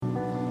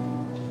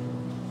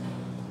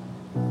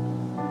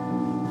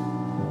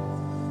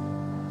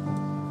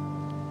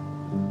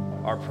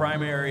Our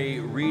primary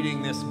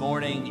reading this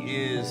morning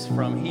is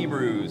from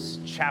Hebrews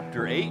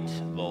chapter 8,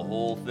 the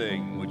whole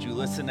thing. Would you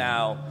listen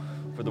now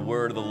for the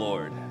word of the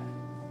Lord?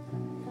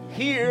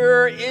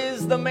 Here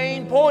is the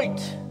main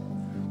point.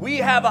 We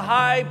have a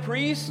high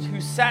priest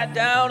who sat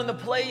down in the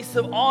place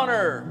of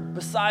honor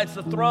besides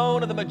the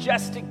throne of the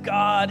majestic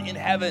God in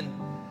heaven.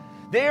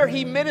 There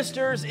he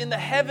ministers in the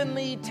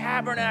heavenly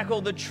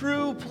tabernacle, the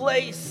true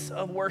place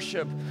of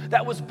worship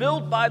that was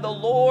built by the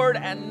Lord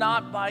and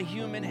not by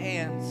human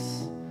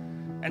hands.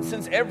 And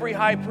since every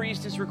high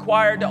priest is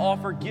required to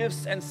offer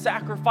gifts and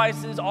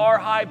sacrifices, our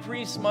high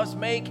priest must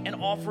make an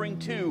offering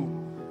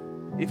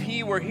too. If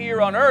he were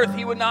here on earth,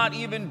 he would not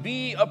even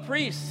be a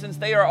priest, since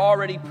they are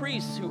already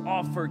priests who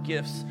offer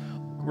gifts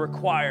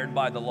required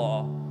by the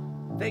law.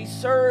 They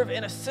serve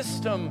in a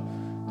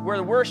system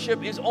where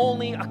worship is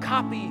only a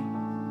copy,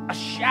 a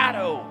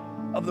shadow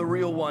of the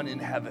real one in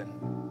heaven.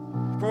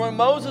 For when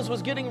Moses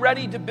was getting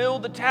ready to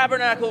build the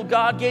tabernacle,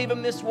 God gave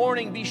him this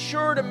warning: be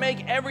sure to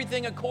make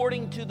everything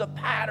according to the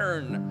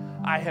pattern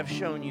I have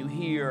shown you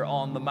here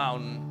on the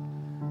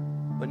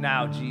mountain. But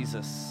now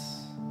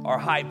Jesus, our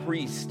high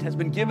priest, has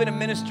been given a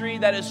ministry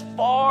that is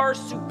far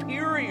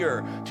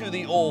superior to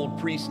the old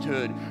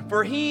priesthood.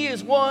 For he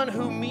is one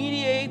who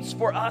mediates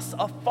for us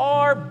a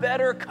far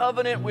better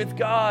covenant with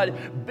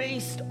God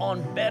based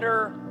on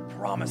better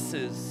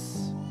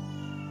promises.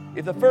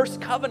 If the first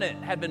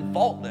covenant had been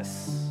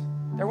faultless,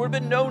 there would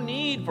have been no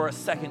need for a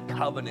second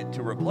covenant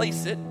to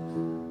replace it.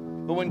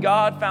 But when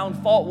God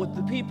found fault with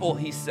the people,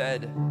 he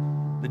said,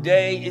 "The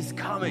day is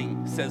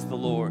coming, says the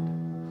Lord,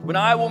 when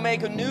I will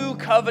make a new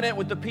covenant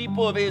with the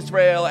people of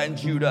Israel and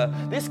Judah.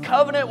 This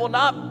covenant will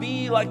not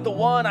be like the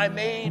one I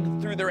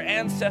made through their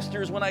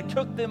ancestors when I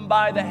took them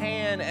by the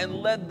hand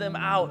and led them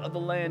out of the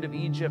land of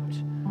Egypt.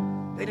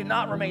 They did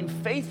not remain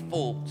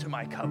faithful to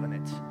my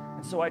covenant,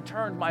 and so I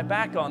turned my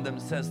back on them,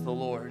 says the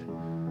Lord.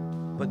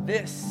 But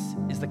this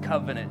is the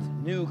covenant,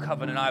 new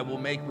covenant I will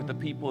make with the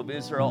people of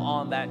Israel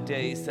on that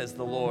day, says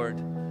the Lord.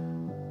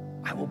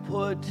 I will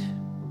put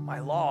my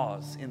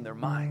laws in their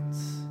minds,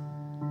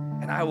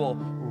 and I will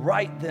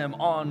write them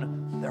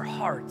on their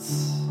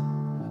hearts.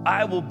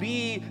 I will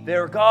be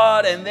their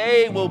God, and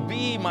they will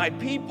be my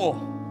people.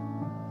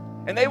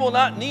 And they will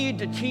not need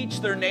to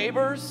teach their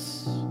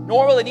neighbors,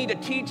 nor will they need to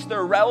teach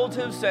their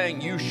relatives,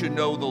 saying, you should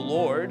know the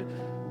Lord.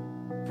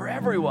 For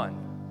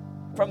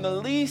everyone, from the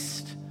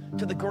least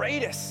to the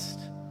greatest,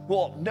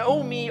 will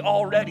know me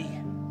already,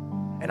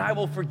 and I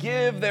will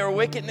forgive their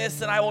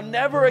wickedness, and I will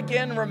never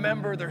again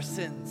remember their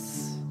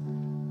sins."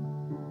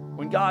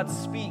 When God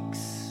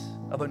speaks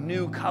of a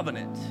new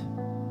covenant,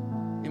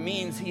 it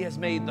means he has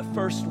made the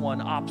first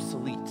one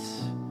obsolete.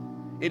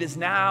 It is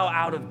now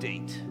out of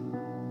date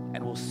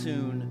and will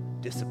soon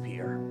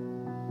disappear.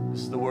 This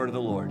is the word of the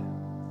Lord.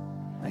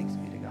 Thanks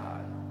be to God.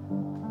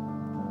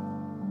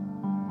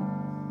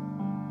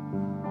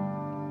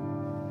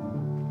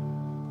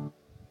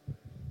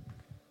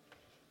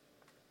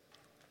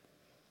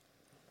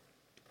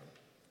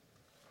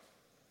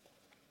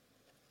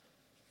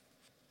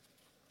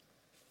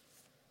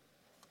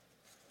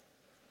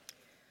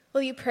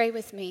 Will you pray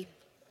with me?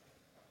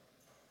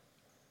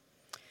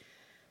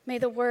 May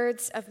the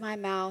words of my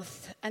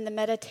mouth and the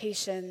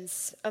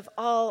meditations of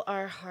all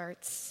our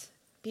hearts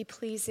be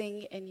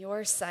pleasing in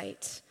your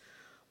sight,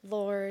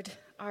 Lord,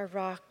 our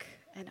rock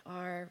and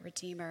our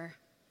Redeemer.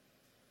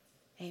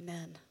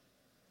 Amen.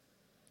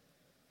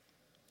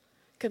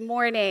 Good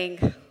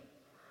morning.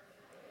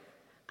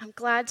 I'm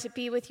glad to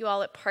be with you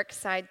all at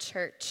Parkside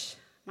Church.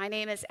 My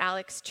name is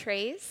Alex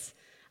Treyz.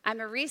 I'm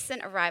a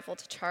recent arrival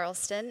to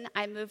Charleston.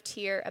 I moved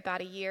here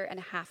about a year and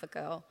a half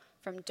ago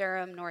from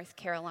Durham, North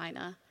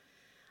Carolina.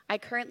 I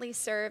currently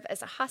serve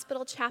as a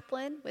hospital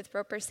chaplain with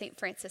Roper St.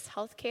 Francis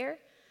Healthcare,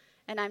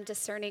 and I'm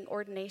discerning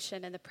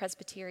ordination in the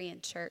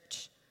Presbyterian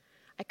Church.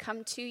 I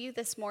come to you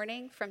this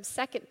morning from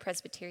Second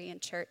Presbyterian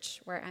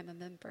Church, where I'm a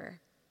member.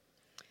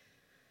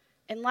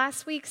 In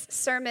last week's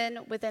sermon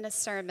within a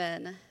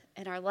sermon,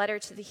 in our letter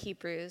to the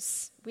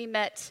Hebrews, we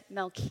met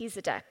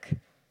Melchizedek,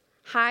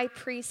 high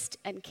priest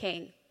and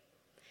king.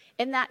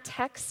 In that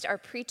text, our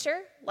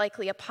preacher,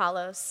 likely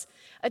Apollos,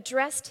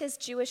 addressed his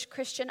Jewish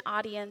Christian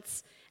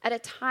audience at a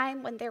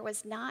time when there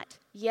was not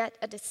yet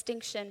a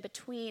distinction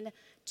between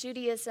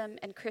Judaism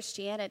and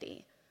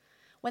Christianity,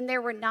 when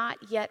there were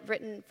not yet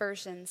written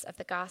versions of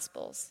the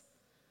Gospels,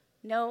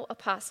 no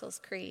Apostles'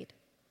 Creed.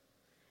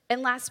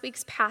 In last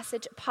week's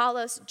passage,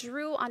 Apollos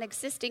drew on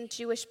existing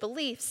Jewish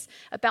beliefs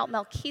about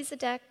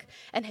Melchizedek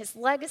and his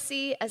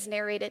legacy as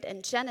narrated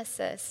in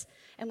Genesis,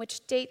 and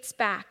which dates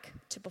back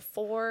to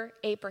before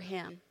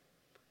Abraham,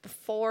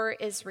 before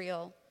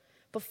Israel,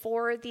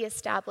 before the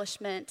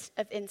establishment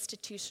of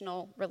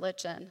institutional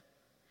religion.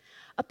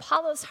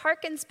 Apollos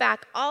harkens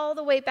back all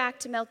the way back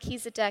to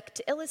Melchizedek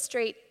to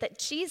illustrate that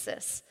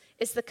Jesus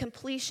is the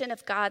completion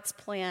of God's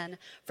plan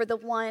for the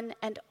one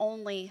and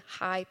only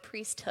high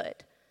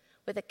priesthood,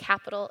 with a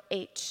capital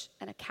H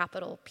and a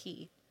capital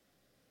P.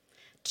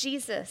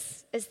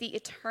 Jesus is the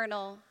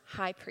eternal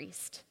high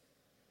priest.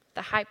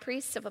 The high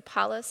priests of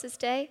Apollos'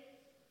 day,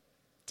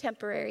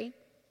 temporary,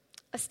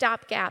 a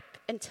stopgap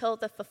until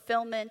the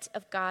fulfillment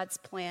of God's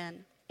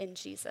plan in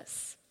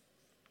Jesus.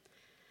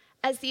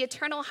 As the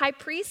eternal high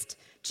priest,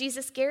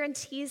 Jesus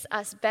guarantees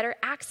us better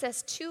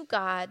access to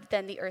God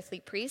than the earthly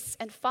priests,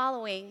 and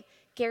following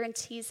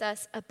guarantees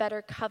us a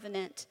better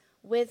covenant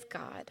with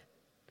God.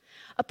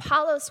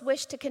 Apollos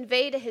wished to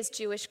convey to his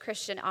Jewish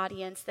Christian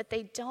audience that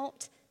they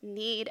don't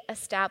need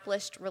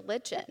established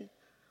religion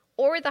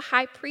or the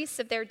high priests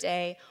of their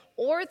day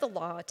or the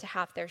law to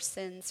have their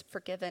sins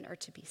forgiven or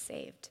to be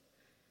saved.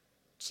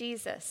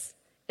 Jesus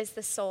is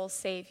the sole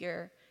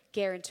Savior,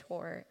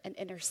 guarantor, and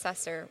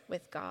intercessor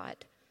with God.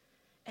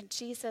 And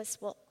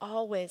Jesus will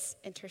always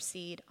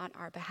intercede on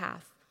our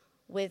behalf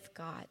with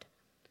God.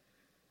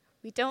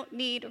 We don't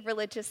need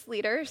religious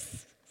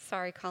leaders.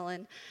 Sorry,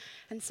 Colin,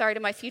 and sorry to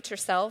my future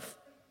self.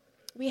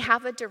 We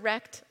have a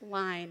direct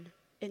line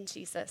in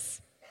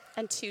Jesus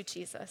and to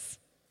Jesus.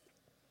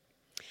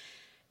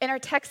 In our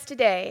text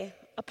today,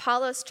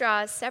 Apollos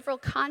draws several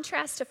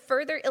contrasts to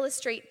further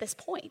illustrate this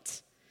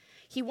point.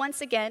 He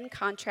once again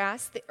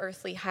contrasts the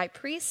earthly high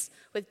priest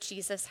with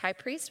Jesus' high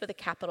priest with a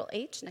capital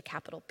H and a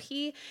capital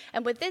P.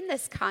 And within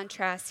this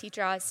contrast, he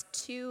draws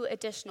two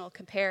additional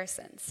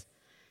comparisons: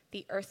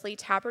 the earthly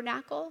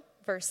tabernacle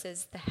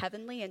versus the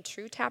heavenly and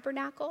true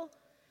tabernacle,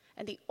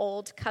 and the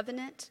old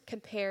covenant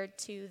compared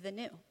to the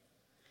new.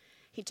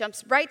 He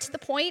jumps right to the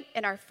point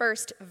in our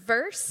first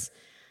verse,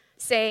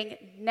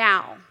 saying,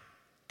 "Now,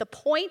 the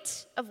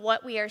point of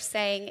what we are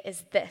saying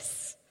is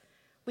this.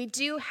 We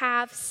do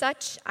have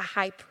such a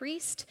high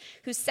priest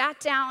who sat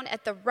down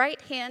at the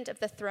right hand of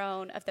the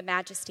throne of the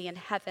majesty in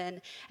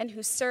heaven and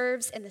who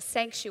serves in the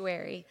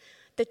sanctuary,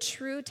 the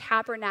true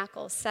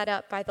tabernacle set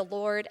up by the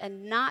Lord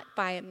and not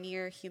by a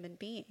mere human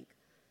being."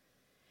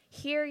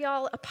 Here,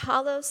 y'all,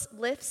 Apollos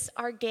lifts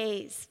our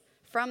gaze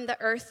from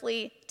the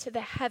earthly to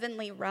the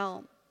heavenly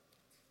realm.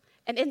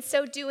 And in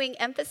so doing,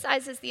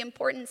 emphasizes the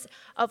importance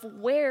of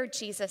where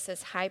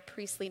Jesus' high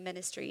priestly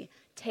ministry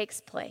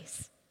takes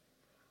place.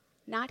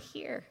 Not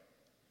here,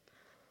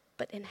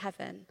 but in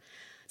heaven.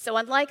 So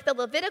unlike the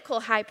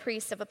Levitical high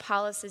priest of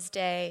Apollos'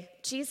 day,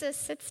 Jesus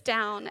sits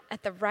down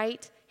at the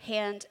right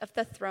hand of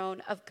the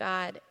throne of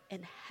God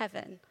in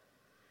heaven.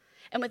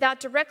 And without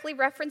directly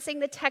referencing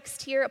the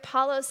text here,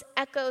 Apollos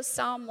echoes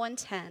Psalm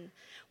 110,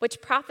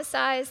 which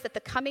prophesies that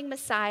the coming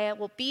Messiah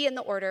will be in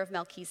the order of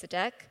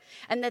Melchizedek,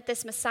 and that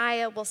this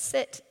Messiah will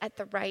sit at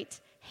the right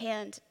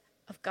hand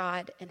of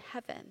God in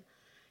heaven.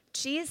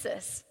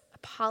 Jesus,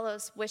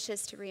 Apollos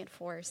wishes to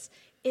reinforce,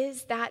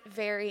 is that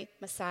very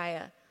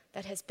Messiah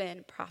that has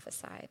been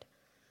prophesied.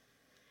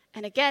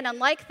 And again,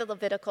 unlike the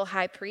Levitical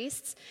high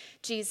priests,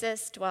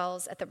 Jesus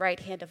dwells at the right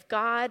hand of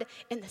God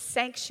in the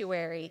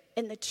sanctuary,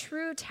 in the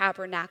true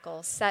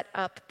tabernacle set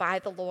up by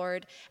the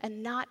Lord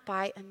and not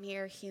by a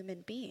mere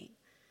human being.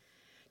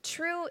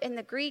 True in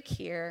the Greek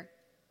here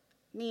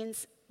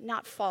means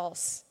not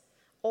false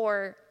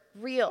or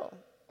real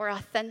or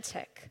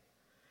authentic.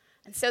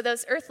 And so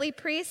those earthly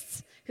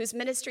priests whose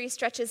ministry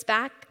stretches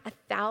back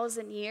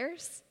 1,000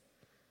 years,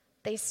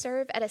 they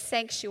serve at a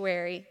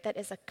sanctuary that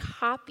is a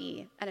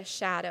copy and a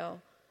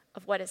shadow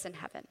of what is in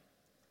heaven.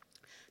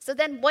 So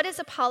then what is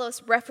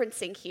Apollos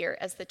referencing here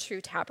as the true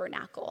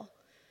tabernacle?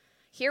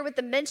 Here with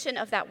the mention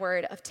of that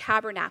word of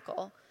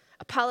tabernacle,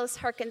 Apollos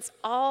harkens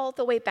all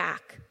the way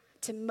back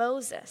to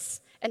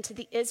Moses and to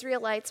the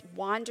Israelites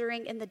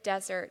wandering in the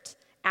desert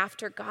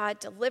after God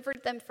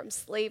delivered them from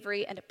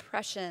slavery and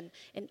oppression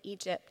in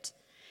Egypt,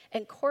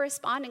 and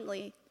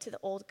correspondingly to the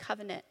Old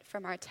Covenant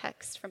from our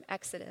text from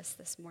Exodus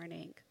this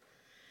morning.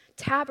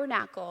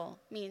 Tabernacle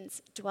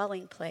means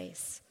dwelling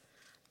place,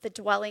 the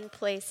dwelling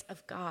place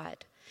of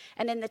God.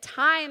 And in the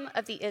time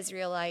of the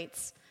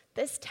Israelites,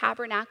 this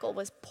tabernacle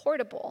was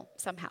portable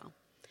somehow.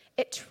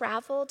 It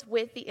traveled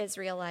with the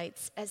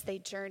Israelites as they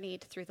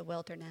journeyed through the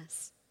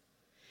wilderness.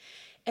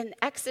 In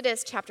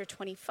Exodus chapter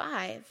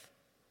 25,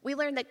 we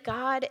learn that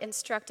God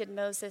instructed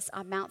Moses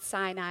on Mount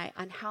Sinai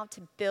on how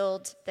to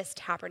build this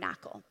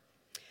tabernacle.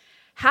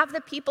 "Have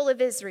the people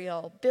of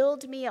Israel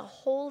build me a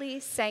holy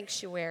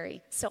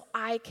sanctuary so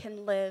I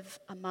can live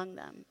among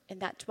them in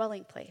that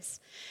dwelling place.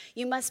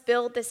 You must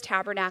build this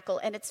tabernacle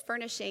and its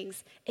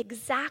furnishings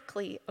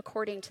exactly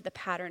according to the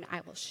pattern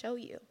I will show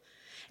you."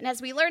 And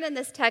as we learn in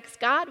this text,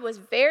 God was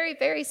very,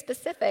 very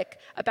specific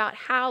about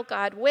how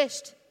God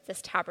wished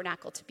this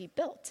tabernacle to be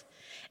built.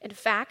 In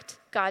fact,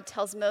 God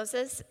tells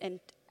Moses in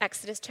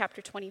Exodus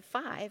chapter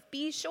 25,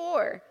 "Be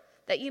sure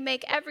that you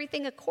make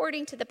everything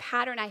according to the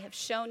pattern I have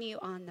shown you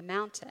on the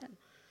mountain."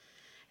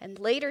 In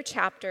later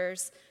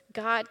chapters,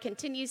 God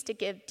continues to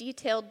give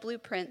detailed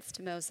blueprints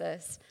to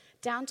Moses,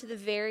 down to the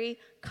very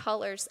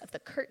colors of the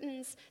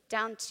curtains,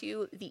 down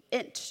to the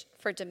inch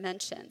for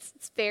dimensions.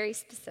 It's very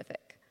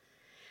specific.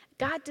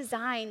 God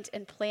designed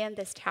and planned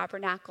this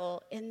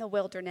tabernacle in the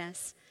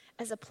wilderness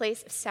as a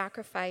place of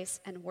sacrifice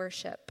and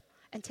worship,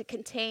 and to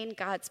contain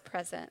God's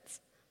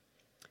presence.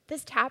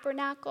 This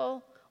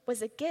tabernacle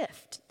was a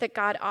gift that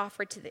God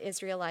offered to the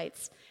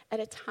Israelites at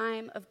a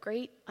time of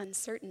great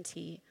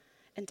uncertainty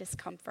and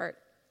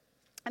discomfort.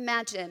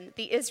 Imagine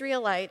the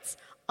Israelites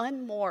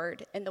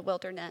unmoored in the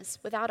wilderness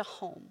without a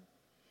home,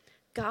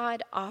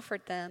 God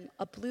offered them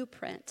a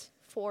blueprint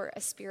for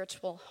a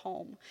spiritual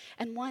home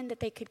and one that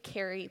they could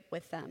carry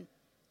with them.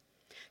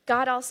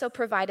 God also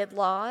provided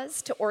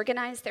laws to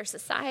organize their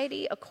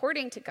society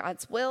according to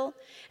God's will,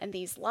 and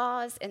these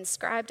laws,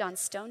 inscribed on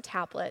stone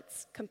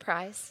tablets,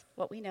 comprise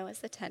what we know as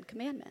the Ten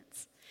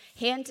Commandments,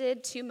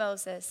 handed to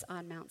Moses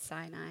on Mount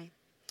Sinai.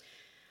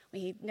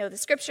 We know the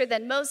scripture,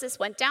 then Moses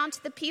went down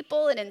to the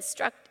people and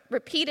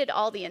repeated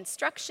all the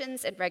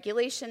instructions and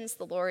regulations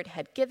the Lord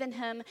had given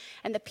him,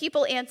 and the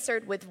people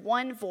answered with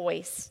one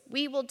voice,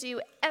 "We will do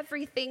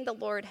everything the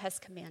Lord has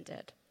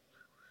commanded."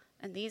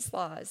 And these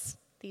laws,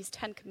 these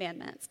 10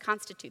 commandments,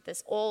 constitute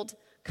this old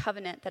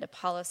covenant that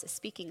Apollos is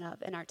speaking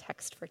of in our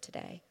text for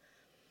today.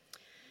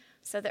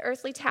 So the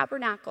earthly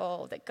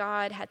tabernacle that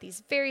God had these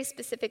very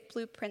specific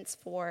blueprints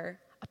for,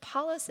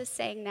 Apollos is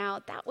saying now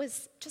that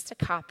was just a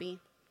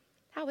copy.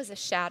 That was a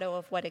shadow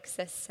of what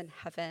exists in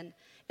heaven.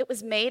 It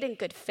was made in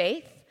good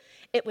faith.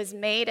 It was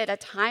made at a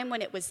time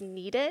when it was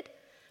needed,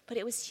 but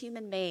it was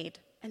human-made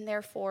and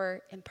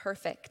therefore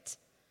imperfect,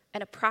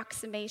 an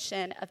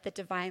approximation of the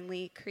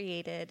divinely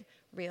created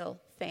real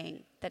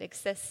thing that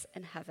exists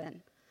in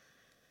heaven.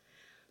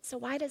 So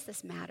why does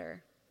this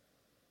matter?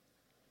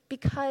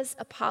 Because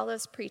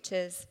Apollos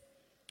preaches,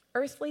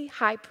 earthly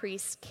high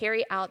priests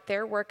carry out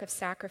their work of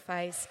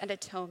sacrifice and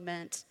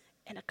atonement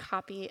in a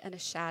copy and a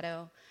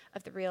shadow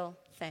of the real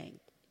thing.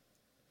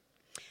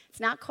 It's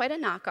not quite a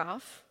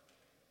knockoff,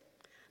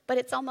 but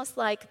it's almost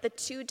like the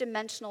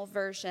two-dimensional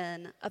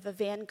version of a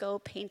Van Gogh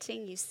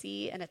painting you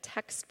see in a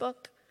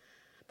textbook.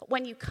 But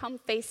when you come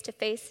face to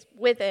face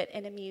with it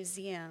in a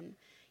museum,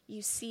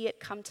 you see it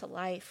come to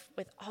life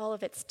with all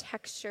of its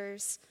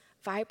textures,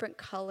 vibrant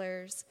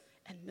colors,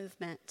 and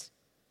movement.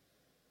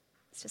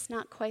 It's just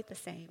not quite the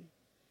same.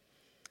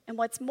 And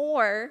what's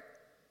more,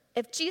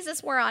 if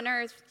Jesus were on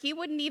earth, he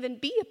wouldn't even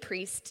be a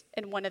priest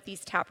in one of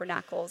these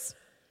tabernacles,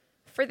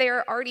 for there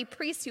are already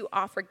priests who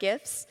offer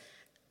gifts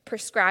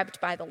prescribed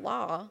by the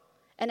law.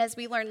 And as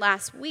we learned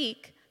last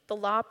week, the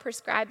law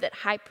prescribed that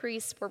high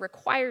priests were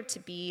required to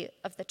be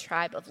of the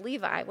tribe of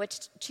Levi,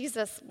 which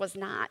Jesus was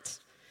not.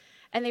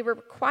 And they were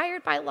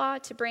required by law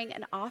to bring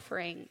an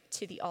offering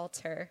to the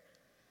altar.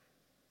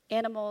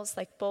 Animals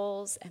like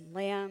bulls and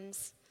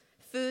lambs,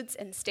 foods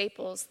and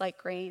staples like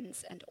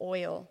grains and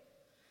oil.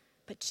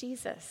 But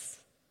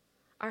Jesus,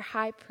 our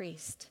high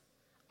priest,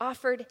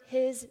 offered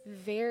his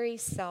very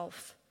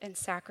self in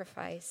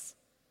sacrifice,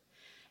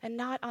 and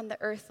not on the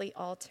earthly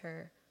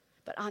altar,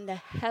 but on the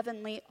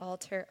heavenly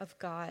altar of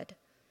God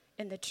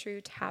in the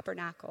true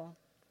tabernacle.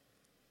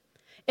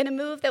 In a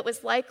move that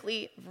was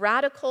likely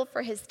radical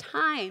for his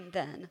time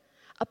then,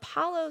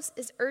 Apollos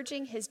is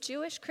urging his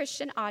Jewish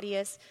Christian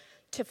audience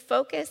to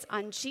focus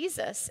on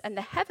Jesus and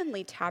the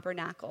heavenly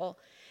tabernacle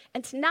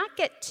and to not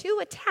get too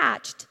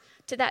attached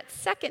to that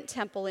second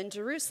temple in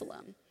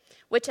Jerusalem,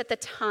 which at the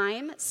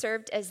time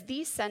served as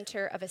the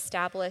center of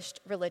established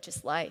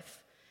religious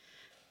life.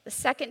 The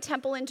second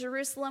temple in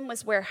Jerusalem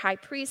was where high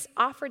priests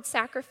offered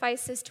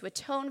sacrifices to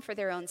atone for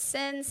their own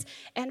sins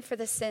and for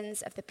the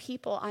sins of the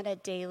people on a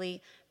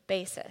daily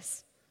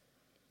basis.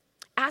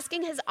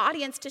 Asking his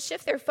audience to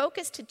shift their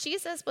focus to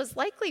Jesus was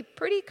likely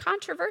pretty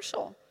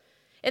controversial,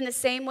 in the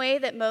same way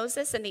that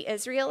Moses and the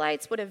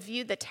Israelites would have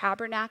viewed the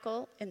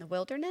tabernacle in the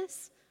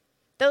wilderness.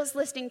 Those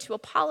listening to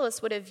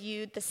Apollos would have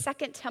viewed the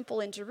second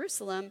temple in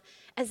Jerusalem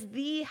as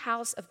the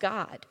house of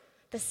God,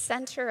 the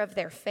center of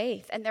their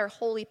faith and their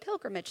holy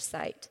pilgrimage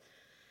site,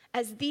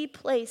 as the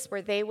place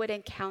where they would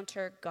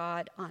encounter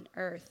God on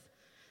earth,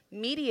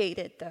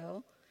 mediated,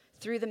 though,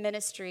 through the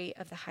ministry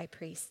of the high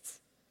priests.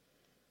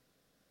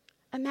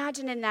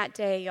 Imagine in that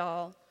day,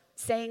 y'all,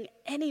 saying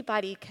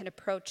anybody can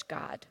approach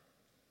God.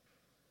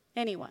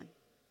 Anyone.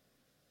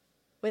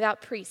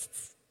 Without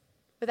priests,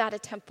 without a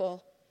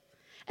temple.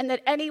 And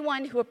that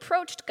anyone who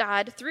approached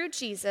God through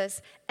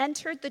Jesus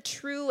entered the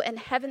true and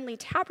heavenly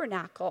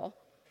tabernacle.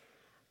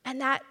 And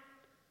that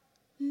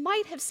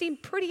might have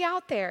seemed pretty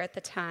out there at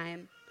the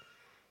time,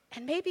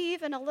 and maybe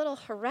even a little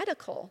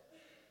heretical,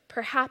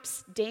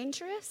 perhaps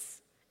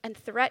dangerous and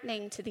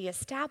threatening to the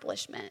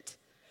establishment.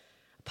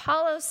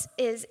 Apollos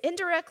is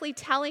indirectly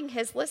telling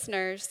his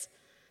listeners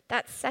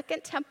that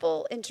second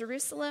temple in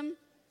Jerusalem,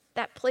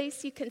 that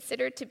place you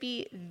consider to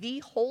be the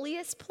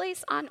holiest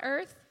place on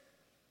earth,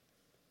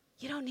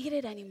 you don't need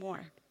it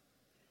anymore.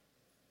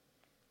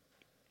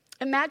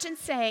 Imagine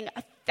saying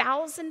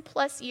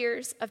 1,000+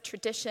 years of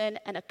tradition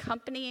and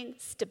accompanying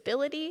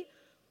stability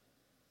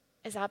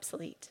is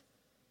obsolete.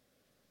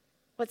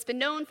 What's been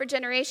known for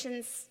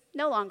generations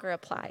no longer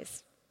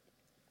applies.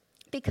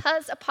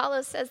 Because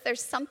Apollos says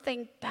there's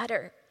something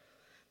better,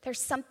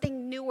 there's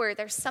something newer,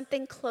 there's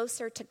something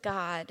closer to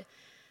God,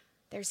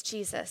 there's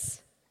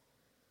Jesus.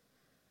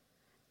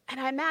 And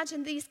I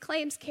imagine these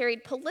claims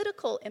carried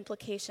political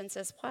implications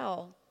as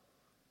well,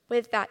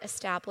 with that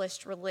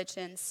established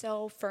religion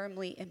so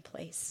firmly in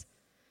place.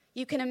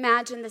 You can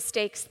imagine the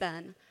stakes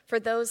then for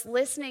those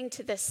listening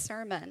to this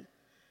sermon,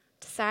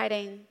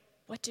 deciding,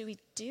 what do we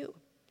do?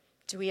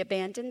 Do we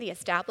abandon the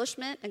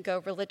establishment and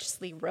go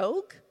religiously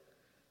rogue?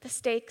 The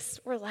stakes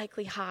were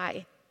likely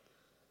high.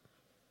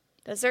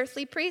 Those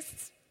earthly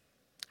priests,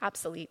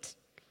 obsolete,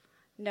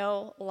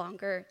 no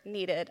longer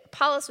needed.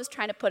 Apollos was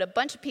trying to put a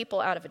bunch of people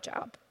out of a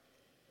job.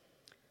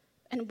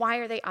 And why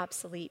are they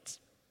obsolete?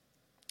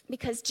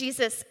 Because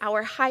Jesus,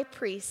 our high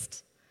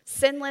priest,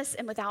 sinless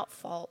and without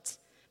fault,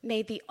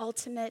 made the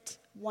ultimate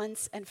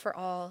once and for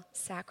all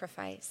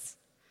sacrifice,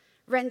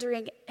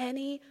 rendering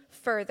any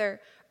further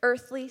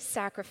earthly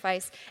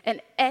sacrifice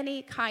and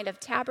any kind of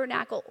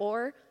tabernacle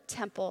or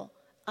temple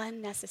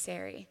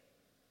unnecessary.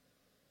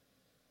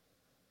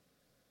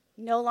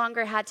 No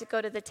longer had to go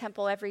to the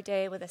temple every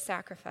day with a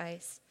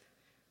sacrifice.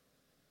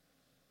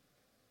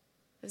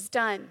 It was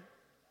done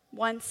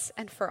once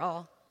and for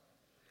all.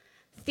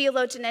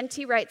 Theologian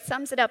N.T. Wright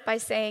sums it up by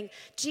saying,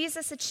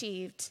 Jesus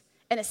achieved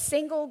in a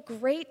single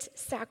great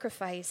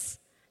sacrifice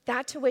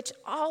that to which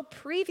all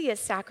previous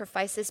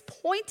sacrifices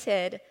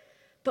pointed,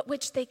 but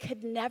which they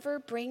could never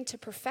bring to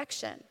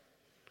perfection.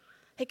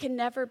 They could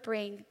never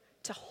bring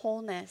to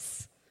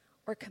wholeness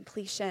or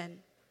completion.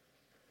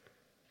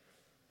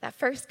 That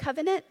first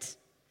covenant,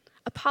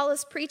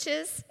 Apollos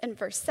preaches in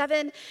verse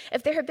 7,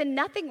 if there had been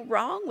nothing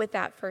wrong with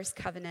that first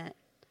covenant,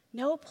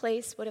 no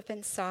place would have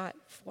been sought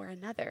for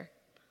another.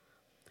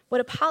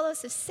 What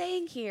Apollos is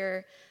saying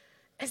here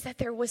is that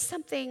there was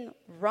something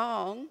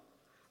wrong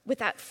with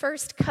that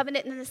first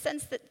covenant in the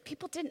sense that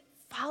people didn't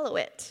follow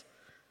it.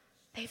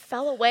 They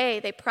fell away.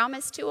 They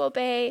promised to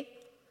obey,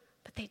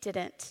 but they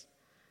didn't.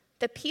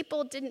 The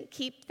people didn't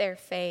keep their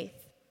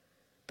faith,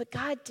 but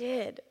God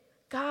did.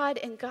 God,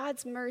 in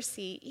God's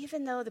mercy,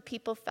 even though the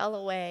people fell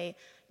away,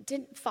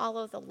 didn't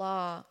follow the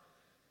law,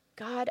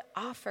 God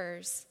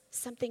offers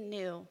something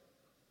new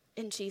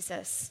in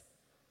Jesus.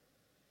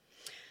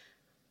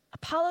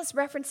 Apollos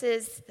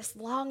references this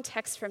long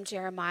text from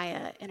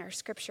Jeremiah in our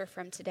scripture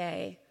from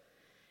today.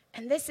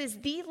 And this is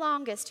the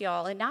longest,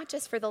 y'all, and not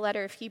just for the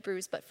letter of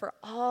Hebrews, but for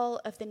all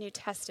of the New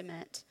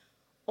Testament,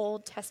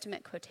 Old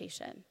Testament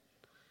quotation.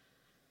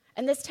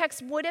 And this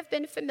text would have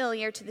been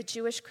familiar to the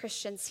Jewish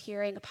Christians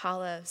hearing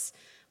Apollos.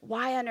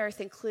 Why on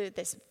earth include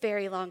this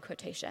very long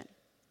quotation?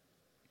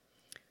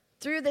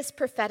 Through this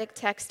prophetic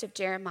text of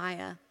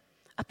Jeremiah,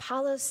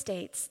 Apollos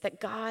states that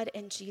God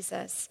in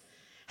Jesus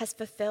has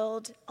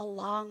fulfilled a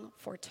long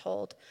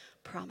foretold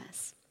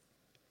promise.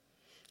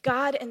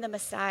 God in the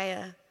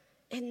Messiah,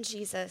 in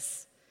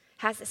Jesus,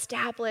 has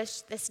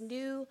established this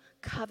new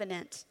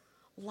covenant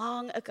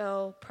long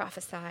ago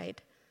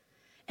prophesied.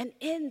 And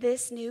in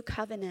this new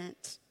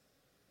covenant,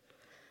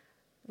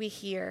 we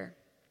hear,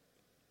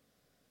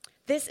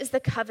 this is the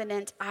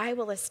covenant I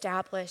will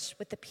establish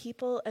with the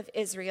people of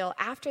Israel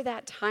after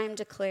that time,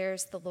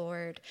 declares the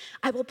Lord.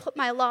 I will put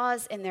my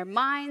laws in their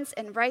minds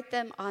and write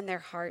them on their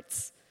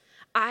hearts.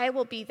 I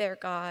will be their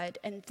God,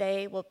 and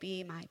they will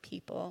be my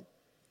people.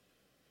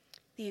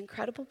 The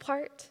incredible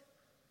part,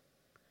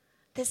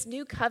 this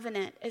new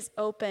covenant is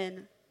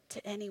open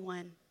to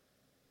anyone,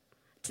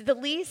 to the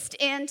least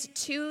and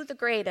to the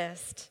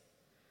greatest.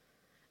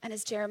 And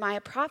as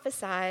Jeremiah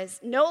prophesies,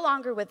 no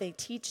longer will they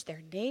teach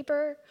their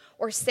neighbor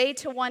or say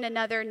to one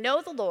another,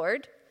 know the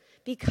Lord,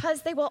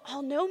 because they will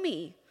all know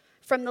me,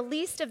 from the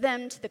least of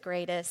them to the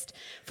greatest.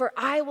 For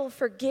I will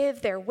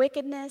forgive their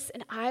wickedness,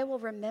 and I will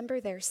remember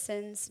their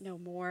sins no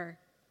more.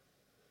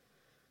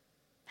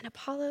 And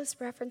Apollos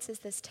references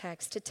this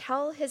text to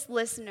tell his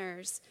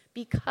listeners,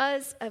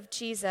 because of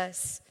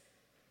Jesus,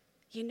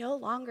 you no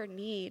longer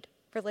need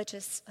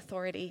religious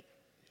authority.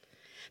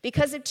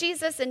 Because of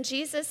Jesus and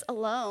Jesus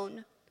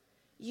alone,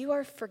 you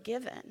are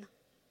forgiven.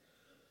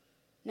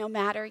 No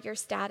matter your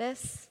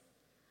status,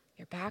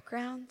 your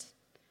background,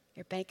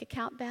 your bank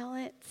account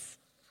balance.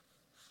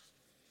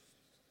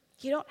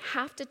 You don't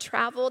have to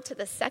travel to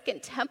the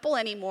second temple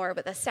anymore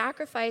with a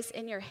sacrifice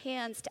in your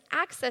hands to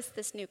access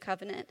this new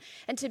covenant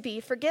and to be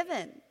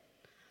forgiven.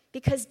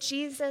 Because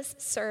Jesus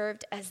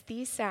served as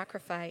the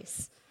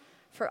sacrifice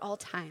for all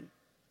time.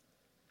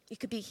 You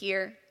could be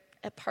here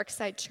at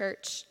Parkside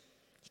Church.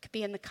 You could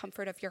be in the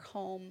comfort of your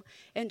home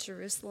in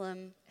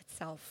Jerusalem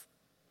itself.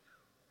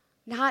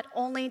 Not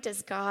only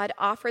does God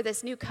offer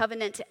this new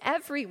covenant to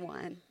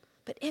everyone,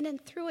 but in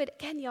and through it,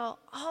 again, y'all,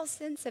 all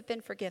sins have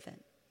been forgiven.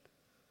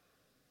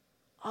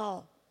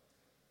 All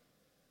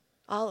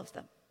of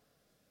them.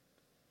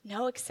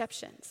 No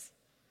exceptions.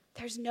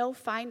 There's no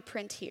fine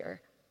print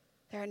here.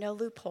 There are no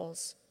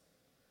loopholes.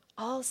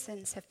 All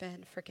sins have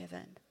been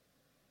forgiven.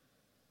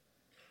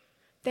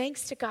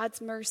 Thanks to God's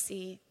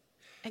mercy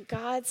and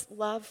God's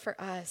love for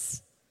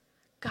us,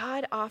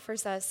 God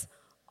offers us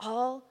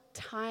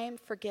all-time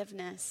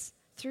forgiveness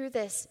through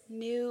this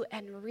new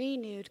and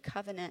renewed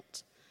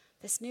covenant,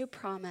 this new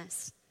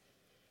promise.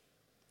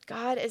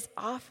 God is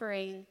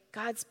offering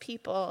God's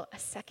people a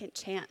second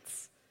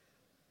chance,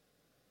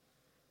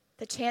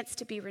 the chance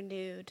to be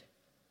renewed.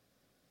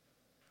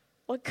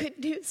 What good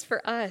news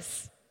for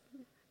us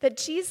that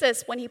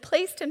Jesus, when he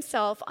placed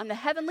himself on the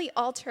heavenly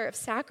altar of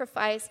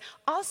sacrifice,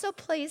 also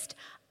placed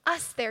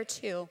us there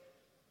too.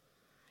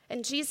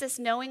 And Jesus,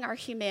 knowing our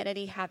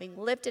humanity, having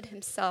lived it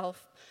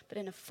himself, but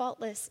in a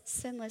faultless,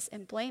 sinless,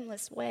 and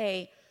blameless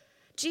way,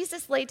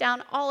 Jesus laid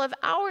down all of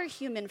our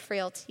human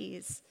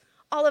frailties,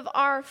 all of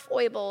our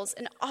foibles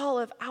and all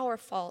of our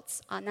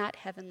faults on that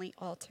heavenly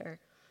altar.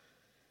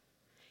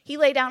 He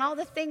laid down all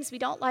the things we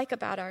don't like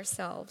about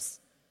ourselves,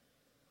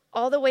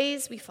 all the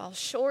ways we fall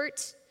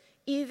short,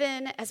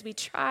 even as we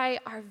try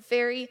our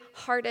very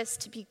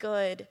hardest to be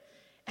good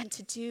and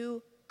to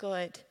do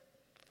good.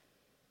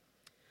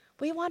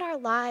 We want our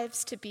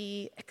lives to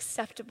be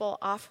acceptable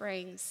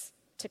offerings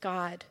to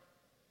God.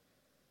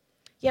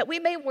 Yet we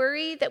may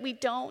worry that we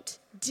don't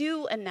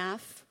do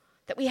enough,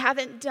 that we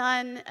haven't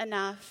done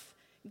enough,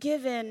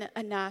 given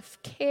enough,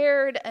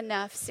 cared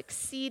enough,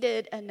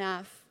 succeeded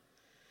enough.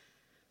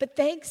 But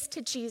thanks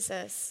to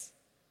Jesus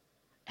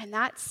and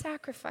that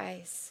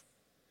sacrifice,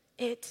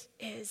 it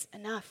is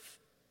enough.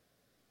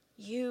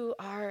 You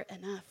are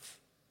enough.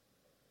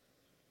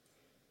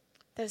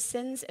 Those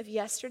sins of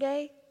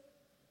yesterday,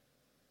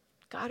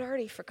 God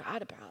already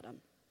forgot about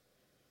them.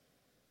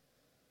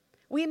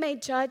 We may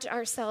judge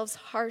ourselves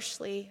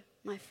harshly,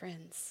 my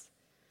friends,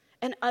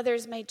 and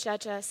others may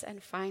judge us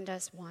and find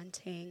us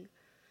wanting.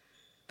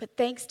 But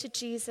thanks to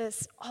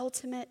Jesus'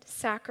 ultimate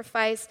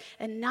sacrifice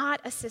and not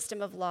a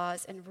system of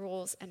laws and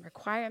rules and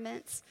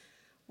requirements,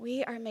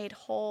 we are made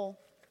whole.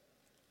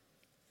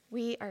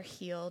 We are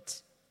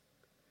healed.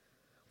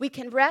 We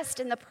can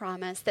rest in the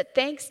promise that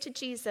thanks to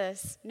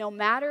Jesus, no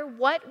matter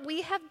what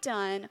we have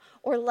done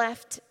or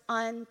left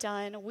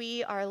undone,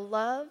 we are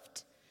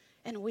loved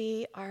and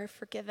we are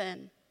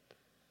forgiven.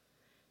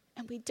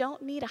 And we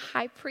don't need a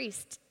high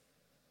priest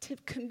to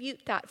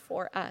commute that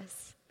for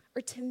us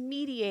or to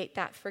mediate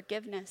that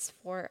forgiveness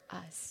for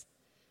us.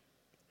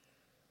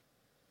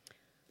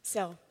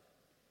 So,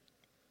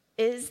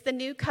 is the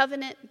new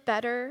covenant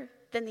better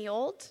than the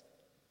old?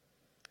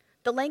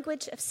 The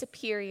language of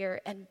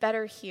superior and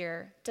better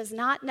here does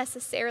not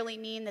necessarily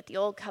mean that the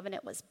old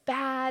covenant was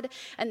bad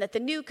and that the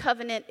new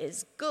covenant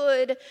is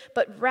good,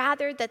 but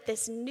rather that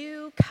this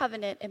new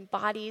covenant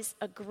embodies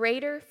a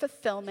greater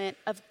fulfillment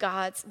of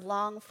God's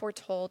long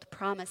foretold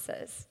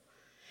promises.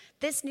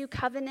 This new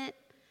covenant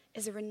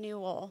is a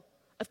renewal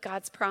of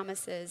God's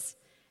promises,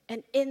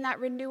 and in that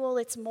renewal,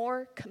 it's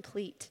more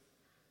complete.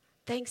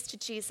 Thanks to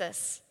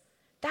Jesus.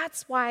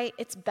 That's why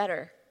it's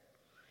better.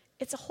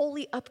 It's a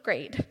holy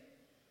upgrade.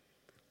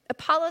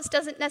 Apollos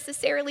doesn't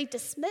necessarily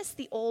dismiss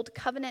the old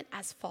covenant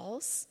as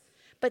false,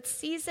 but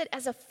sees it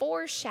as a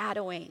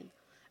foreshadowing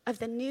of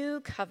the new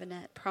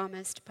covenant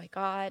promised by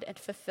God and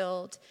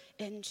fulfilled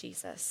in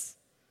Jesus.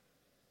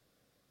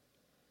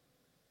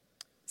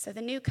 So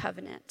the new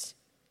covenant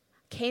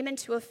came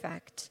into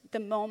effect the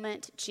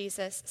moment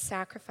Jesus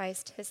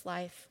sacrificed his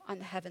life on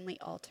the heavenly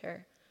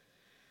altar.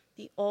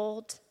 The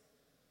old,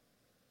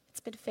 it's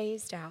been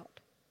phased out.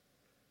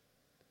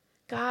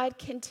 God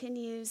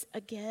continues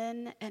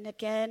again and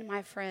again,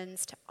 my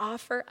friends, to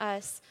offer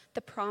us the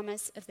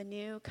promise of the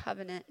new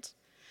covenant.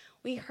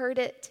 We heard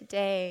it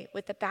today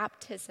with the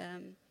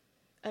baptism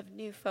of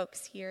new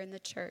folks here in the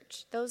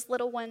church. Those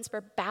little ones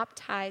were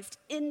baptized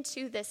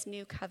into this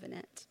new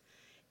covenant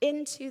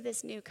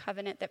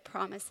that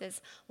promises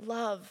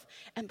love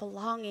and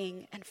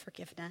belonging and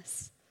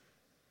forgiveness.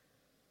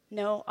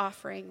 No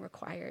offering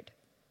required.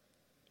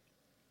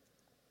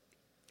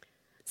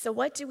 So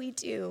what do we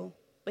do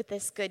with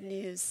this good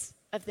news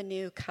of the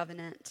new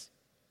covenant?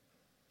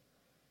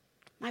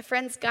 My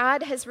friends,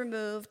 God has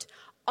removed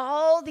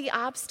all the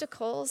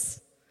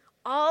obstacles,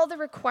 all the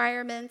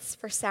requirements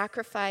for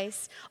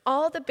sacrifice,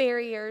 all the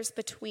barriers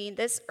between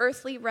this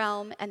earthly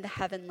realm and the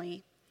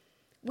heavenly.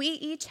 We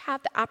each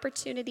have the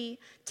opportunity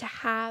to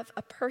have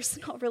a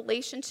personal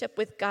relationship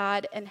with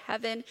God in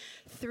heaven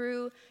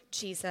through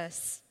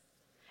Jesus.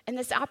 And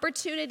this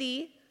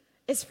opportunity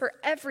is for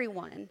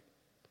everyone,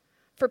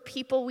 for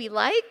people we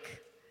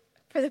like,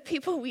 for the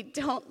people we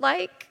don't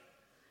like,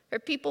 for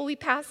people we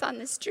pass on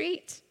the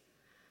street,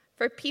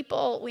 for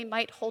people we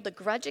might hold a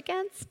grudge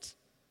against,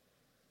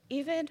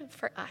 even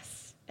for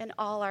us in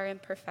all our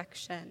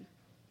imperfection.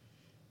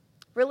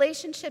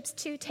 Relationships,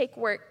 too, take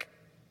work.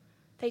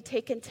 They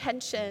take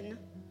intention,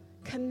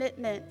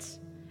 commitment,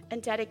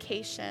 and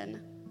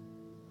dedication.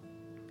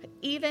 But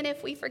even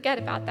if we forget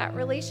about that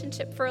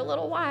relationship for a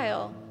little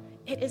while,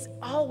 it is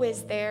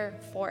always there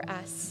for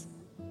us.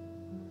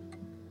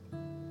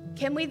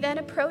 Can we then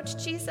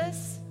approach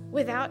Jesus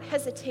without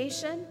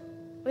hesitation,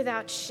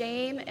 without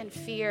shame and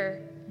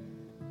fear?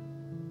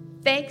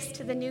 Thanks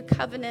to the new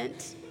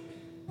covenant,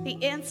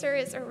 the answer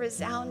is a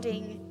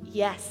resounding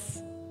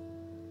yes.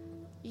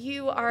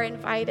 You are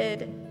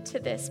invited to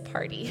this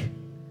party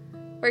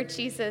where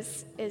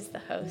Jesus is the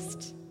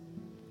host.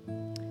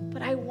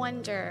 But I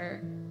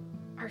wonder,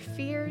 are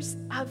fears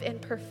of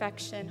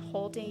imperfection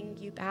holding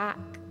you back?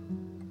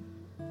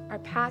 Are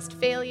past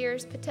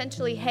failures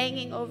potentially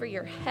hanging over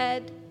your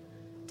head?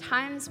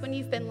 Times when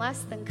you've been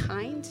less than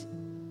kind?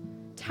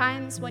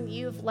 Times when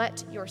you've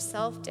let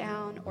yourself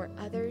down or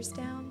others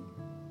down?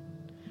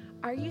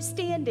 Are you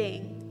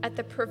standing at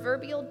the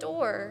proverbial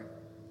door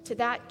to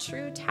that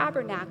true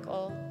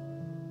tabernacle,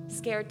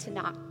 scared to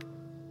knock,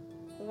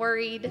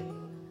 worried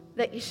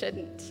that you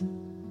shouldn't?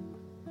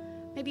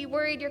 Maybe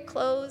worried your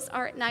clothes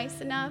aren't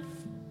nice enough,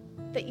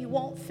 that you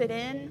won't fit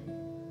in,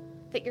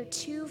 that you're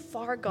too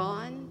far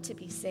gone to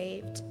be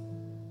saved,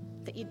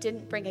 that you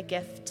didn't bring a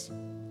gift.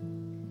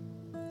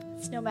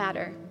 It's no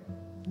matter.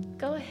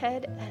 Go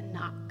ahead and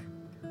knock.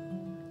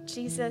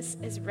 Jesus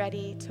is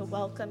ready to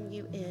welcome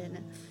you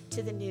in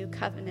to the new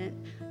covenant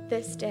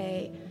this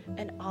day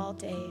and all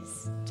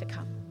days to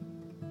come.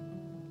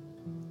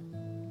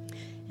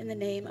 In the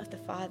name of the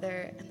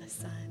Father, and the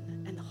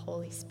Son, and the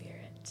Holy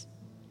Spirit,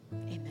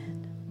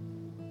 amen.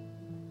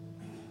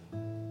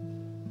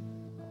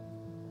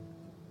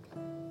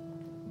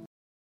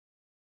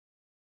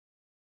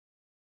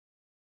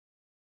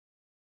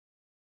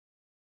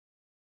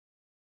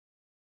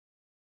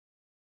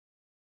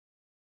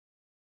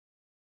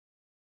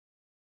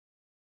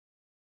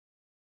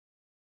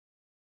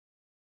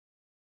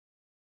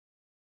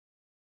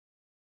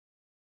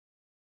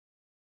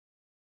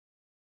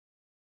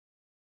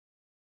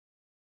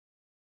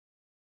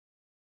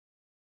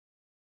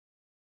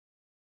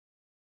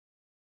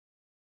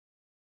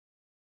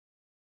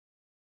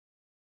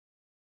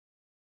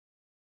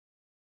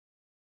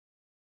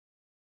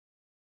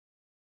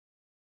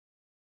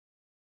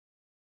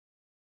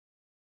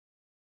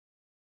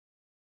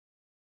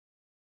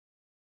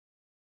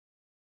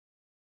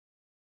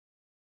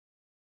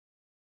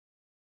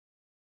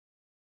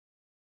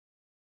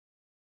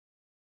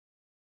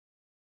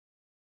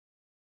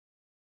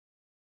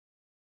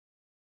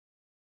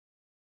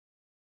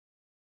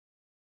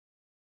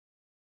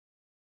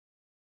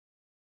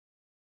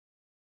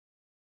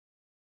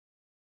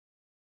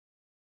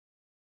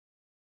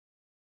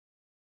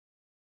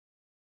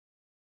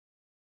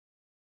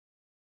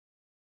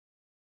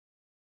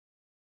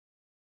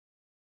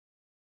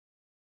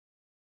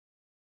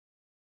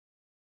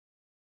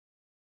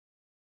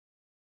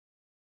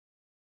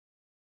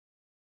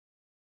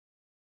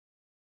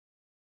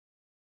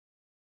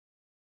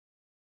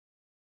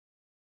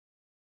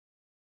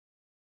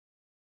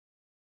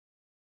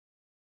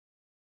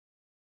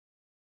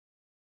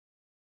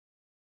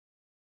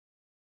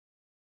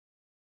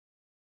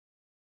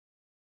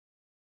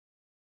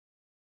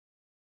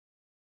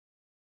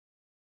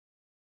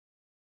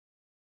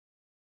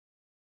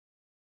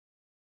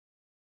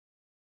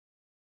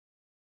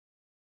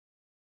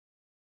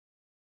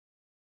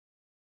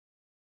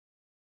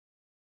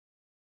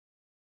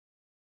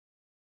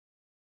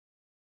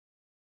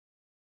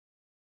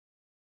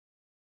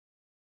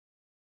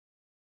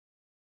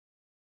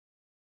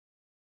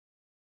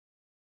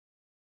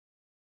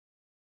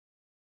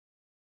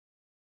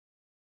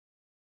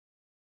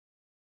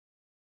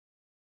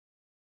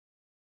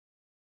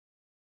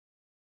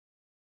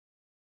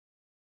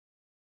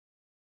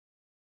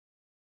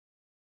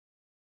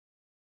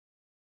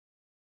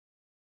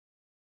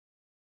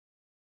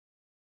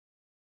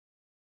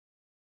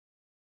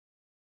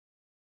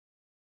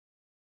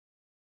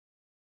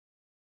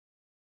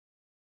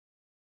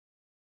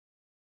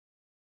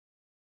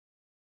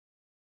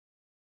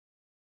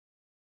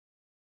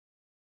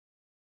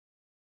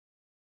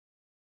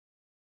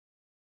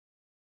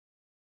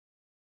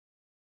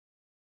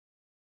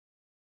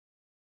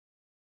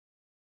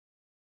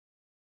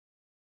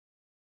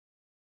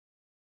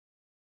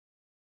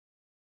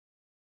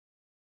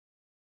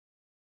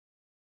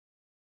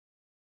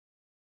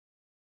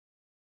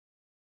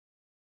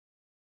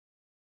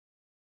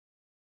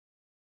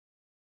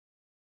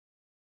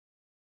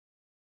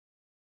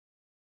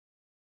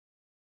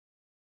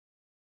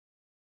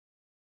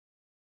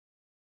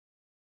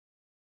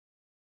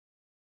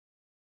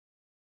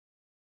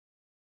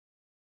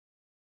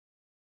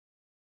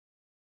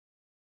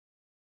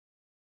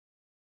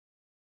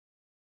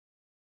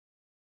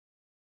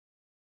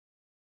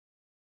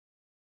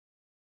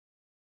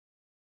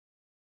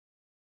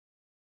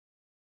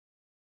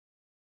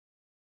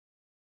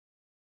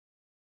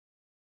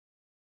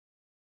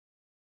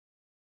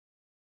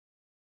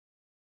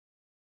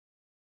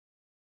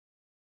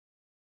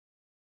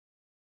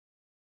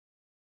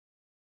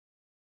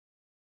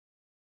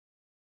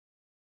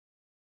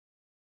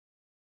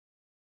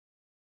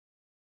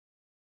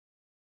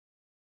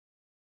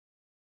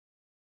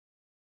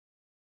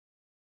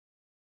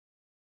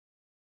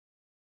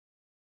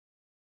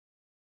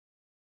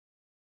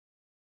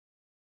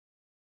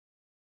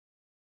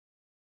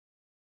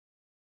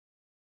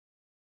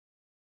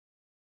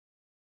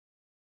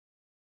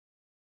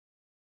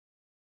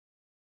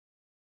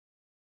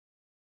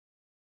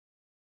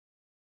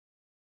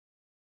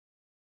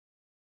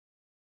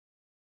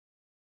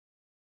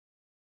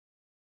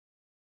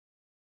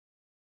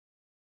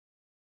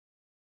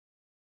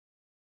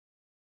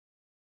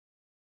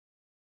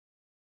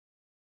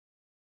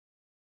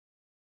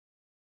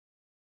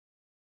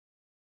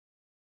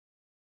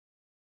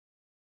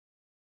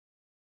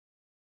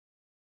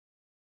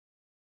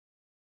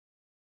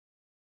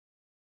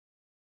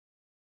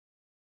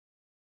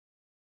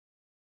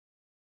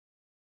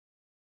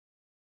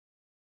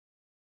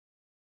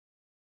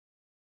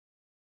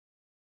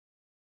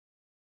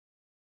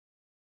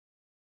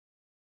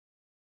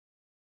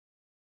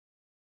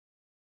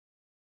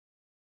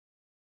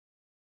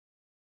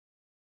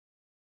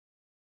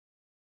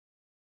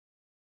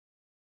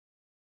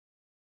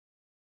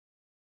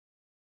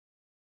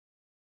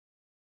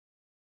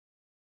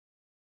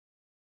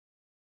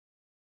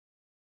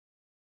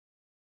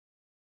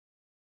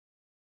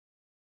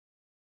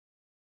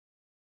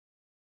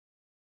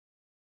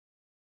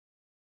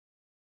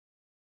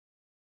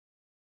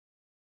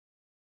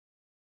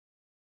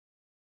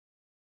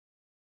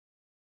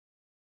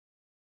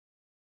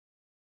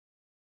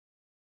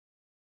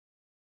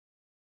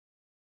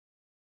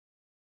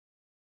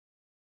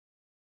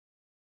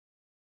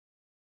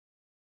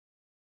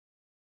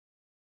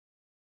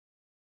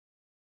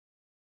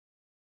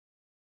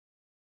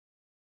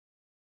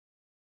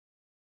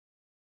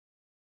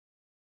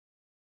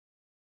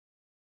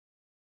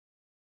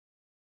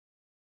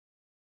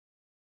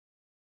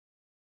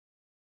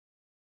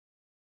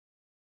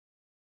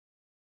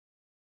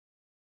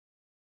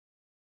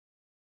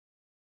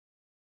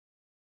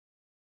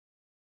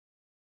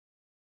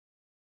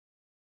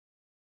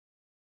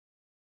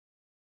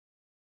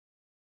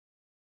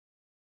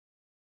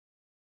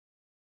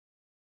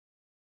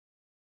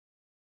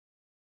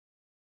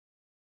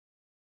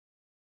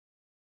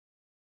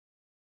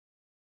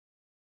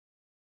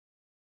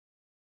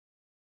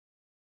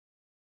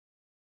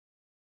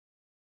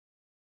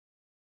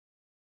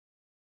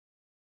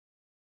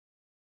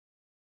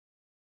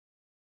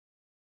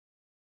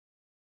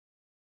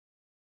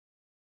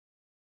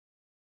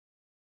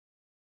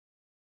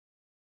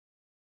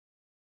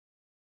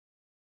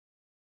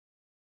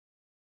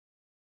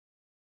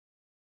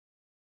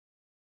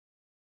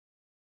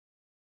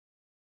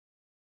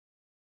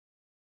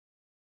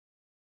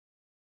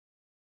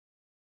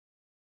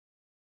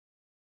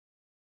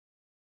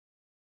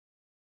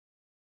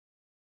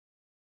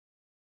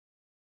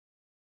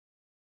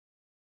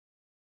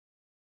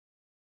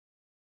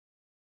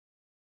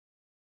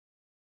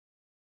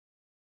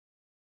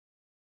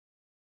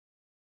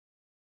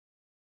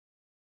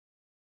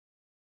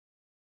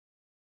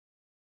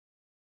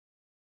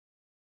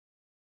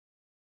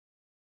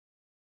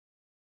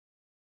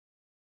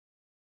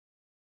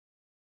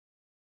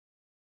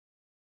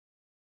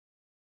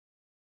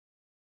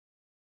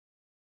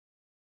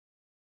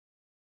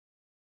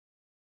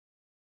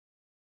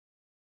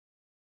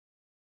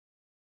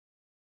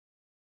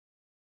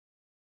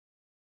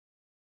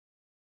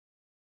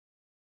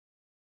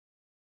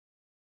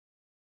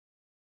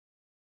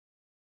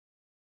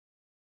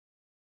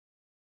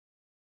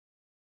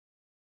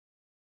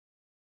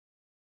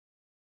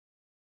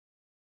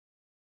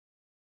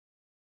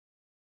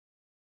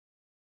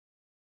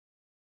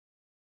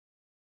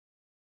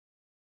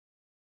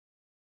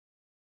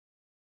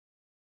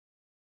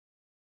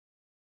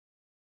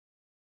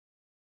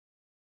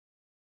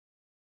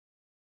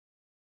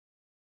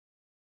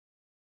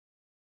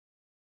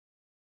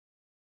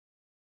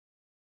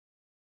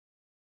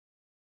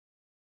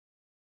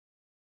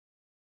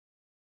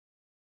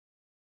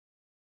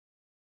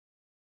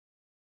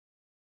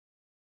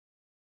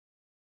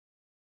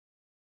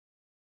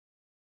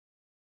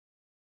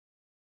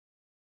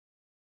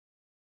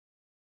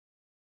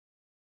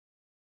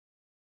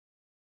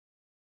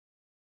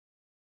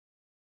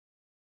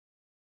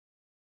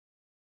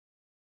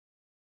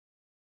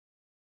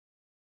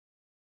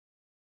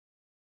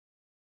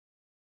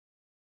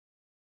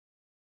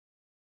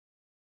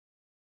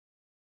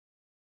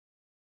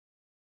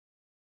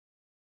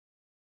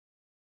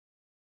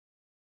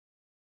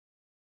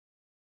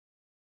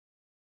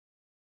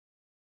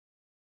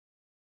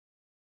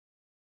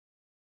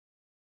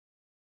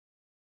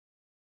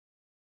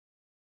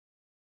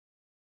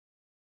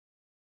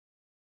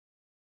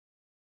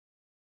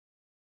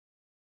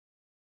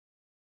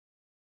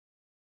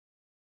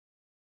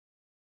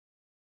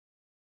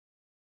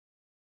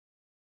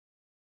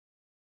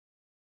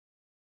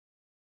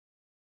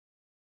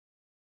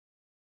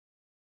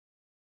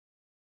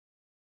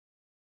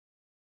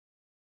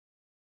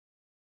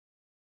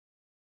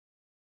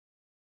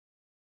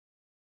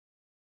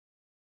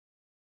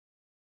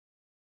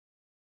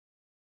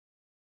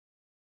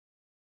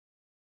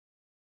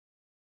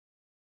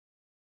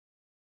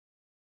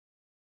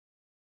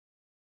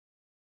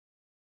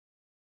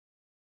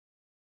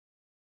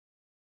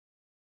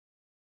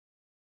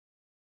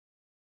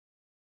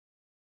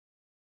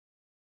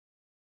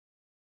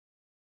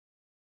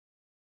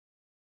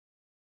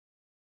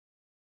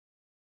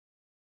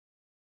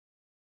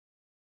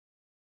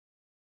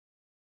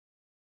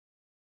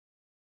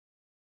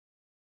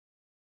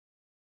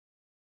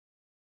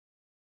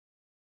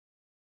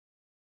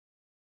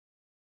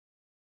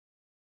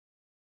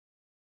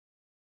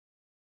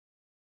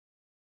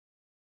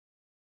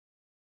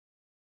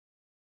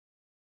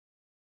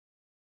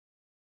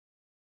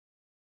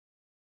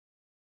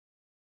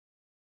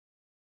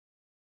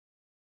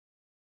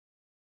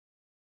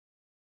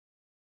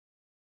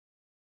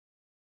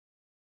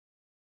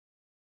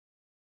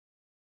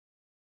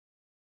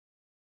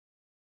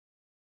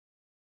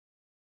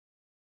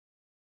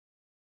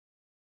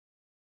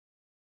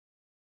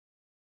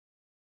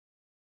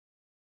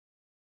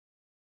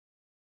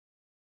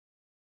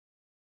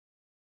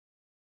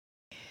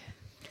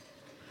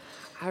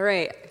 All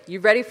right, you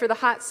ready for the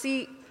hot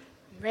seat?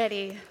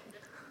 Ready.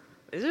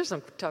 These are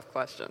some tough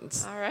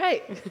questions. All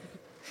right.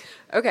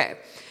 Okay,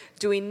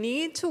 do we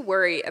need to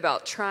worry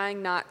about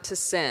trying not to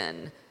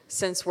sin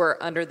since we're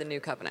under the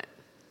new covenant?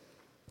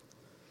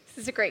 This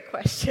is a great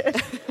question.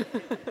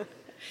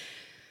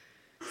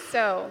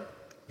 So,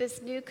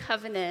 this new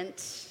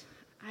covenant,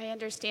 I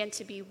understand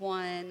to be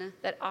one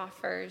that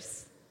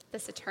offers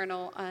this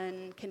eternal,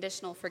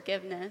 unconditional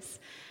forgiveness.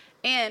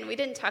 And we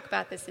didn't talk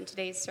about this in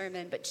today's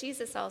sermon, but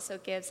Jesus also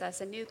gives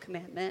us a new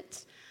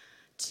commandment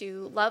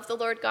to love the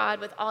Lord God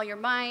with all your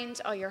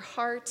mind, all your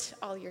heart,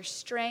 all your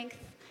strength,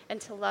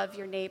 and to love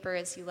your neighbor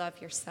as you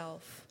love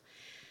yourself.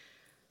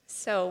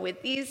 So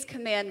with these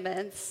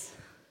commandments,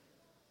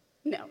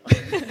 no.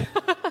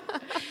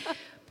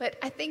 But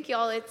I think,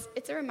 y'all,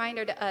 it's a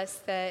reminder to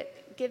us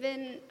that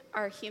given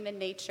our human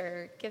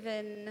nature,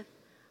 given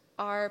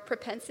our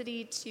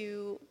propensity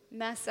to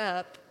mess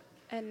up,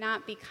 and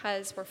not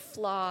because we're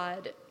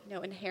flawed,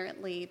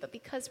 inherently, but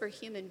because we're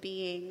human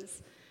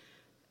beings,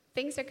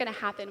 things are going to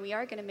happen. We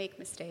are going to make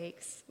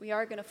mistakes. We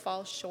are going to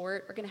fall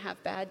short. We're going to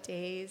have bad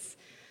days.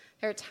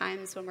 There are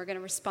times when we're going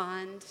to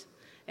respond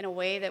in a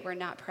way that we're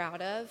not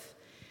proud of.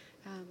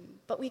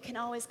 But we can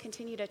always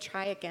continue to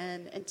try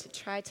again and to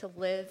try to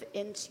live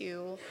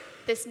into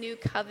this new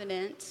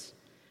covenant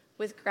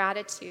with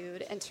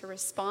gratitude and to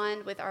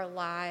respond with our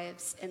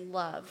lives in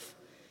love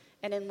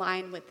and in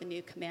line with the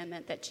new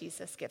commandment that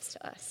Jesus gives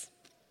to us.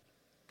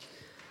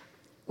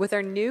 With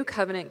our new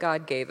covenant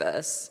God gave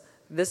us,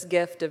 this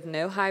gift of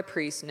no high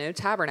priest, no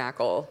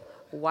tabernacle,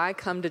 why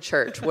come to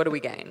church? What do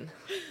we gain?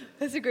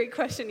 That's a great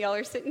question. Y'all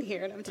are sitting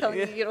here, and I'm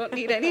telling you don't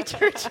need any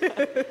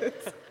churches.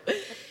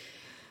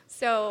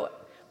 So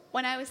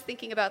when I was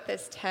thinking about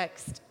this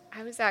text,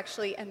 I was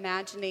actually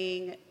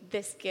imagining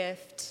this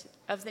gift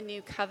of the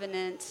new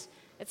covenant.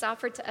 It's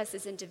offered to us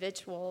as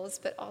individuals,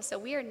 but also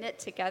we are knit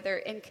together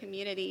in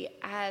community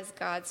as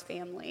God's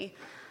family.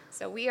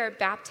 So we are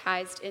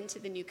baptized into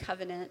the new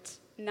covenant,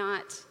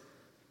 not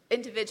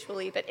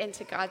individually, but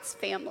into God's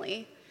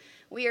family.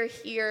 We are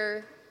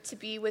here to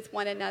be with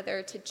one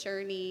another, to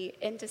journey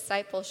in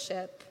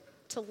discipleship,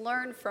 to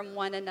learn from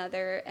one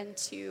another, and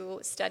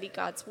to study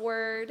God's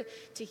word,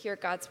 to hear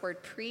God's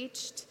word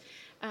preached,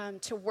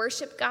 to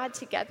worship God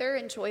together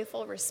in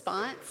joyful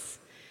response.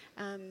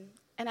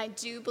 And I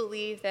do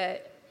believe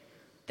that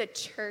the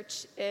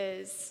church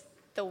is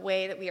the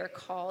way that we are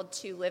called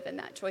to live in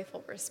that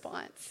joyful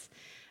response.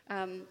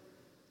 In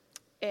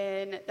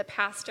the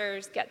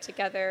pastors'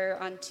 get-together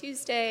on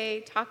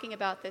Tuesday, talking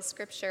about this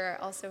scripture,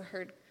 I also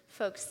heard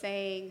folks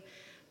saying,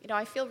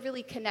 I feel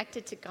really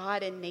connected to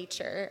God in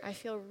nature. I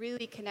feel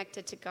really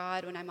connected to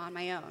God when I'm on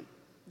my own.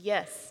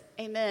 Yes,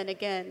 amen.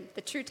 Again,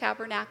 the true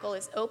tabernacle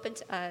is open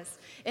to us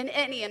in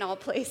any and all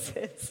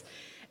places.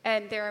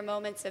 And there are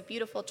moments of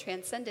beautiful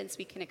transcendence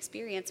we can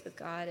experience with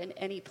God in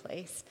any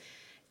place.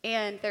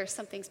 And there's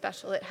something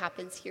special that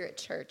happens here at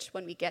church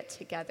when we get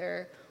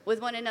together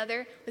with one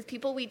another, with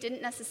people we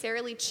didn't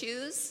necessarily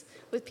choose,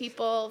 with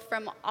people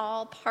from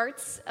all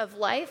parts of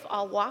life,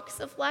 all walks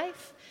of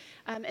life.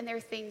 And there are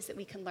things that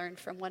we can learn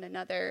from one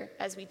another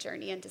as we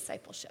journey in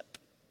discipleship.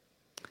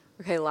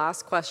 Okay,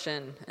 last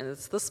question, and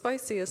it's the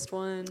spiciest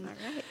one.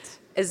 All right.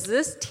 Is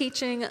this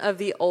teaching of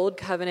the old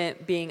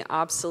covenant being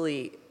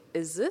obsolete?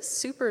 Is this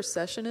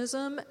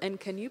supersessionism? And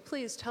can you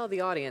please tell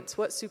the audience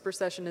what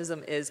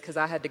supersessionism is? Because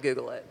I had to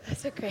Google it.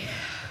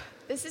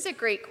 This is a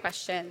great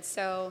question.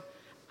 So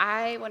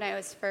when I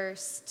was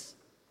first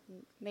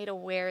made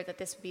aware that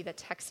this would be the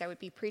text I would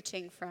be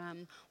preaching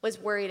from, was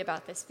worried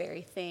about this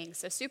very thing.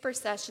 So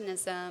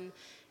supersessionism,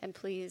 and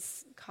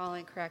please call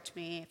and correct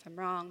me if I'm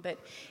wrong, but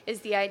is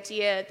the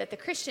idea that the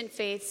Christian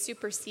faith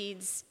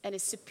supersedes and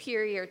is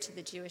superior to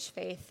the Jewish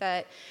faith,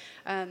 that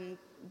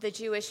the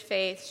Jewish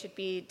faith should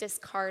be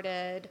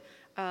discarded,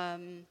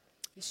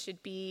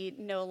 should be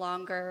no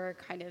longer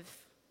kind of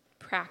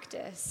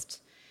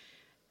practiced.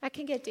 That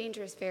can get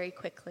dangerous very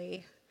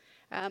quickly.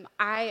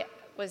 I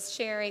was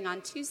sharing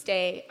on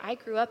Tuesday, I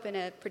grew up in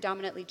a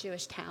predominantly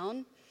Jewish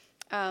town.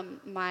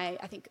 I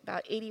think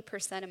about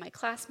 80% of my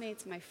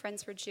classmates and my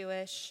friends were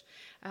Jewish.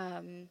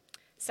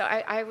 So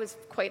I was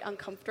quite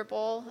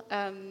uncomfortable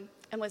and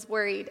was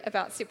worried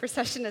about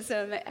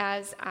supersessionism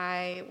as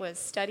I was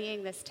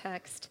studying this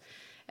text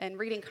and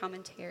reading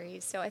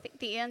commentaries. So I think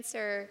the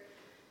answer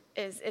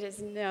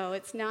is no,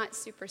 it's not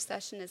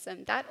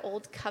supersessionism. That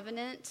old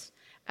covenant,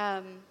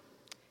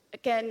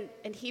 again,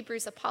 in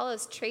Hebrews,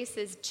 Apollos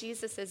traces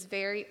Jesus'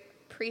 very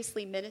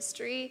priestly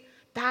ministry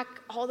back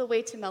all the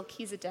way to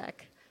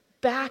Melchizedek,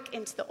 back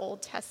into the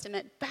Old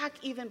Testament, back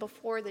even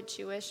before the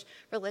Jewish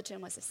religion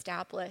was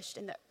established,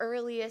 in the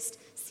earliest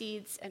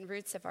seeds and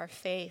roots of our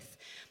faith,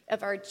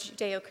 of our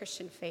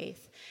Judeo-Christian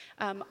faith.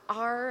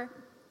 Our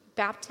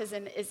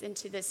baptism is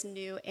into this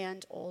new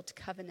and old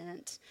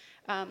covenant.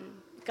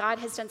 God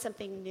has done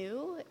something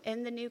new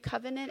in the new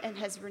covenant and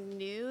has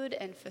renewed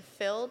and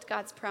fulfilled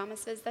God's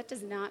promises. That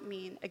does not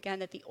mean, again,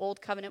 that the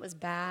old covenant was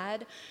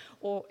bad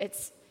or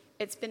it's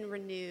it's been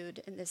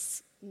renewed in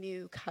this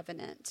new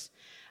covenant.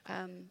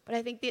 But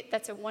I think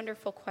that's a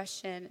wonderful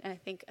question, and I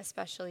think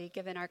especially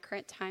given our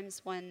current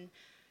times, one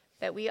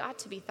that we ought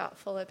to be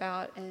thoughtful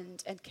about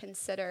and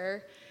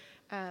consider.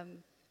 And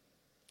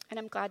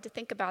I'm glad to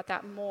think about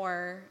that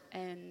more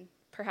and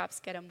perhaps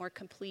get a more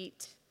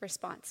complete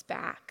response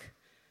back.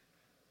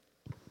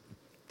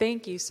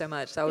 Thank you so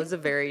much. That was a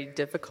very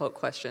difficult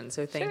question,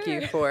 so thank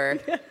you for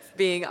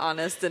being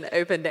honest and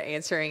open to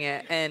answering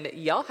it. And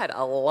y'all had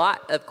a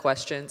lot of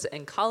questions,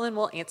 and Colin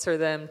will answer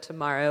them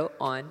tomorrow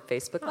on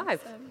Facebook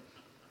Live. Awesome.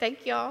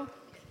 Thank y'all.